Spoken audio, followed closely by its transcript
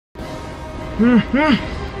I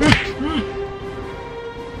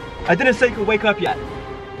didn't say you could wake up yet.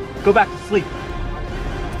 Go back to sleep.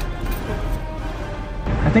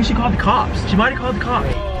 I think she called the cops. She might have called the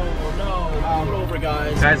cops. Oh no, pull over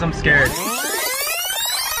guys. Guys, I'm scared.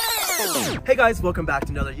 Hey guys, welcome back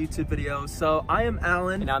to another YouTube video. So I am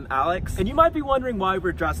Alan. And I'm Alex. And you might be wondering why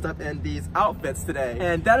we're dressed up in these outfits today.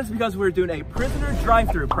 And that is because we're doing a prisoner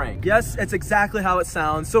drive-thru prank. Yes, it's exactly how it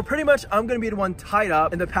sounds. So pretty much I'm gonna be the one tied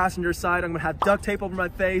up in the passenger side. I'm gonna have duct tape over my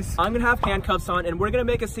face. I'm gonna have handcuffs on, and we're gonna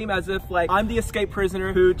make it seem as if like I'm the escaped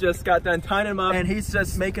prisoner who just got done tying him up, and he's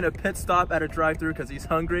just making a pit stop at a drive-thru because he's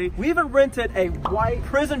hungry. We even rented a white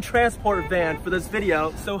prison transport van for this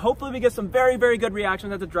video. So hopefully we get some very, very good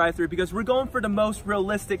reactions at the drive-thru because we're going for the most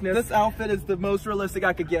realisticness. This outfit is the most realistic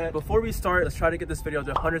I could get. Before we start, let's try to get this video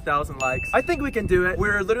to 100,000 likes. I think we can do it.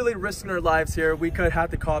 We're literally risking our lives here. We could have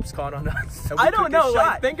the cops caught on us. I don't know,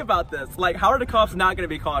 like, think about this. Like, how are the cops not gonna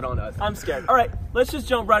be caught on us? I'm scared. All right, let's just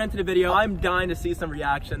jump right into the video. I'm dying to see some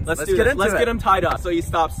reactions. Let's do this. Let's get him tied up so he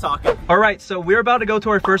stops talking. All right, so we're about to go to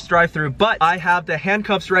our first drive-thru, but I have the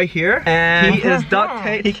handcuffs right here, and he is duct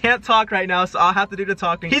taped. He can't talk right now, so I'll have to do the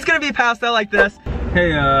talking. He's gonna be passed out like this.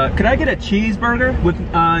 Hey, could I get a cheeseburger with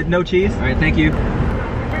no cheese? All right, thank you.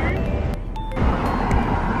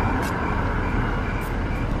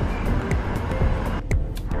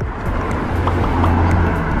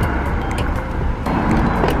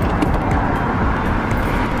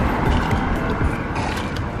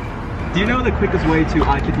 Do you know the quickest way to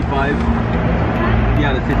I-55?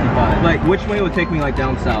 Yeah, the 55. Like, which way would take me like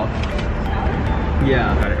down south?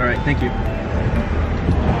 Yeah, got it. All right, thank you.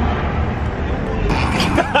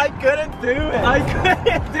 I couldn't do it. I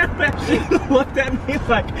couldn't do it. She looked at me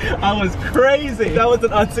like I was crazy. That was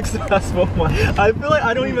an unsuccessful one. I feel like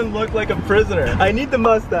I don't even look like a prisoner. I need the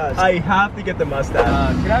mustache. I have to get the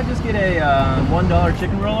mustache. Could I just get a $1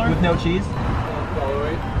 chicken roller with no cheese?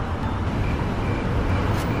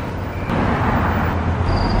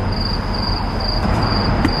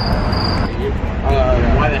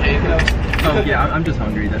 Why the handcuffs? Oh yeah, I'm just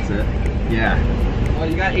hungry. That's it. Yeah. Well,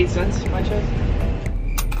 you got 8 cents by chance?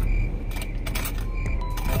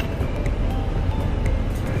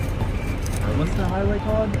 What's the highway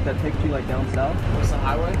called that takes you like down south? What's the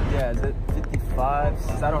highway? Yeah, is it 55?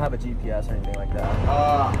 Since I don't have a GPS or anything like that.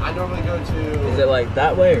 I normally go to... Is it like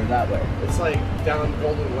that way or that way? It's like down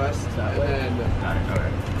Golden West That way? and then... Got it,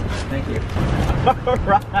 alright. Thank you.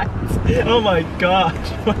 Alright. Oh my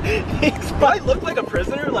gosh. Do I look like a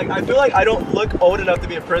prisoner? Like, I feel like I don't look old enough to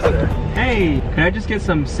be a prisoner. Hey, can I just get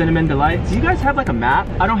some cinnamon delights? Do you guys have like a map?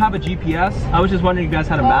 I don't have a GPS. I was just wondering if you guys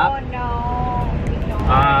had a map. Oh no.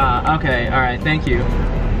 Okay, alright, thank you.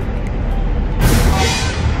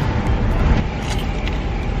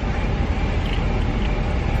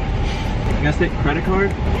 You guys take credit card?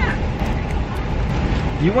 Yeah.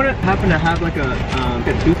 Do you want to happen to have like a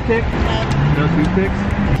toothpick? No toothpicks?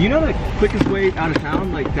 Do you know the quickest way out of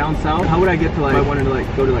town, like down south? How would I get to like, if I wanted to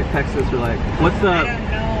like go to like Texas or like, what's the... I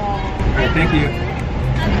don't know. Alright, thank you.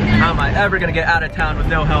 How am I ever gonna get out of town with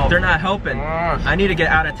no help? They're not helping. I need to get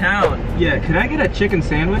out of town. Yeah, could I get a chicken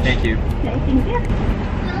sandwich? Thank you. Okay, thank you.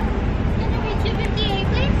 Can it be $2.58,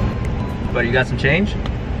 please? But you got some change?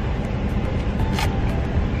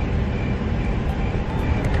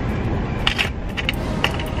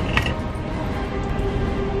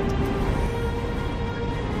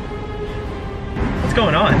 What's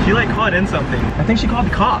going on? She like caught in something. I think she called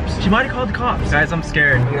the cops. She might have called the cops. Guys, I'm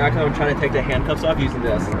scared. You know, I'm trying to take the handcuffs off using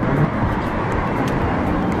this. Would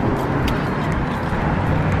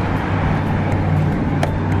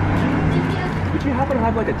you happen to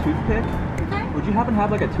have like a toothpick? Okay. Would you happen to have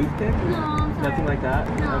like a toothpick? No, I'm sorry. Nothing like that?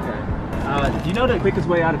 No. Okay. Do you know the quickest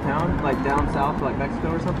way out of town? Like down south to like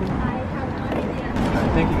Mexico or something? I have no idea.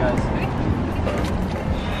 Alright, thank you guys.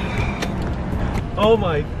 Oh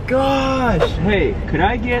my gosh! Hey, could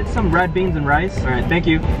I get some red beans and rice? Alright, thank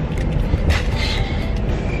you.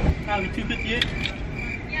 Probably $2.58?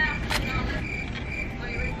 Yeah.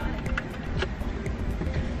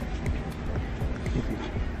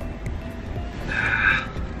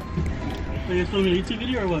 Are you filming a YouTube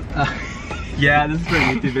video or what? Yeah, this is for a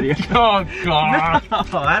YouTube video. Oh god! No,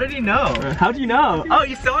 how did he know? How'd you know? Oh,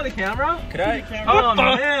 you saw the camera? Could I? Oh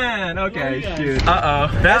man, okay, shoot. Uh-oh,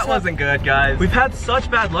 that wasn't good, guys. We've had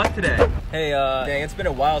such bad luck today. Hey, dang, it's been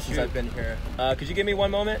a while since I've been here. Could you give me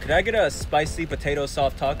one moment? Could I get a spicy potato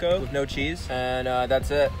soft taco with no cheese? And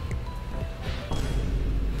that's it.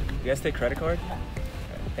 You guys take credit card? Okay,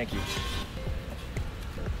 thank you.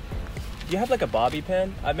 Do you have like a bobby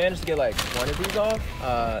pin? I managed to get like one of these off.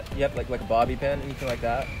 You have like a bobby pin, anything like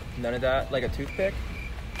that? None of that? Like a toothpick?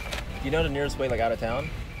 Do you know the nearest way like out of town?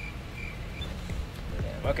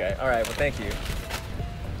 Okay, all right, well, thank you.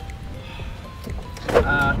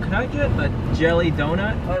 Can I get a jelly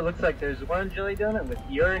donut? Oh, it looks like there's one jelly donut with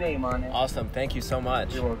your name on it. Awesome, thank you so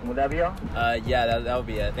much. You're welcome. Would that be all? Yeah, that would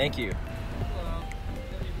be it. Thank you. Hello.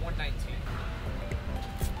 It'll be 119.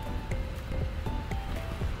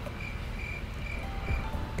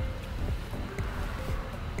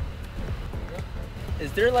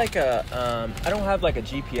 Is there like a, I don't have like a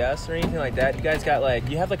GPS or anything like that. You guys got like,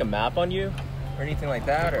 do you have like a map on you or anything like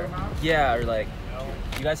that? Or yeah, or like,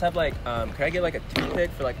 you guys have like, can I get like a toothpick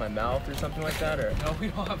for like my mouth or something like that? Or No, we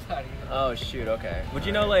don't have that either. oh shoot, okay. Would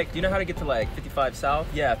you know like, do you know how to get to like 55 South?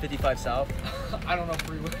 Yeah, 55 South. I don't know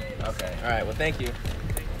freeway. Okay, all right, well thank you.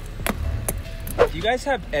 Do you guys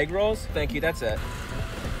have egg rolls? Thank you, that's it.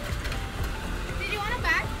 Did you want it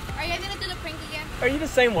back? Are you guys gonna do the prank again? Are you the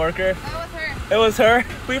same worker? That was her. It was her?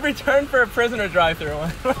 We returned for a prisoner drive-thru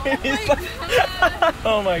one.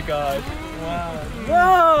 Oh my gosh. Wow.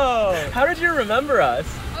 Whoa! How did you remember us?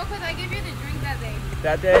 Oh, because I gave you the drink that day.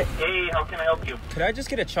 That day? Hey, how can I help you? Could I just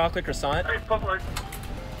get a chocolate croissant? Alright, go for it.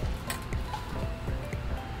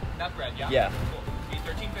 That bread, yeah? Yeah. Cool. Be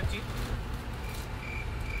 $13.50.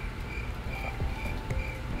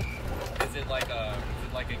 Is it like a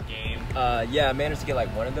game? Yeah, I managed to get like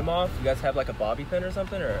one of them off. You guys have like a bobby pin or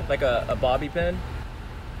something? Or like a bobby pin?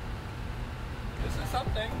 This is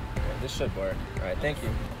something. Okay, this should work. Alright, thank you.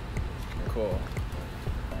 Cool.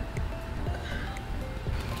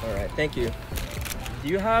 Alright, thank you. Do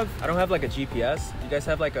you have, I don't have like a GPS. Do you guys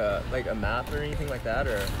have like a map or anything like that?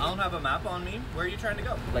 Or I don't have a map on me. Where are you trying to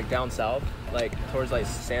go? like down south? Like towards like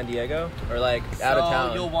San Diego? Or like out of town?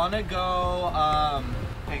 So you'll want to go,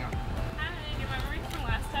 hang on. Hi, do you remember me from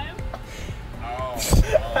last time? Oh.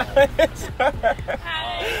 It's her.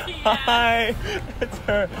 Hi. Hi. It's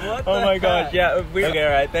her. What Oh the my gosh. heck? Yeah. Okay.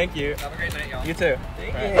 All right. Thank you. Have a great night, y'all. You too.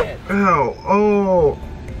 Thank Right. you. Ow. Oh.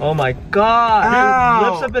 Oh my God. Ow. Your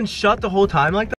lips have been shut the whole time like that?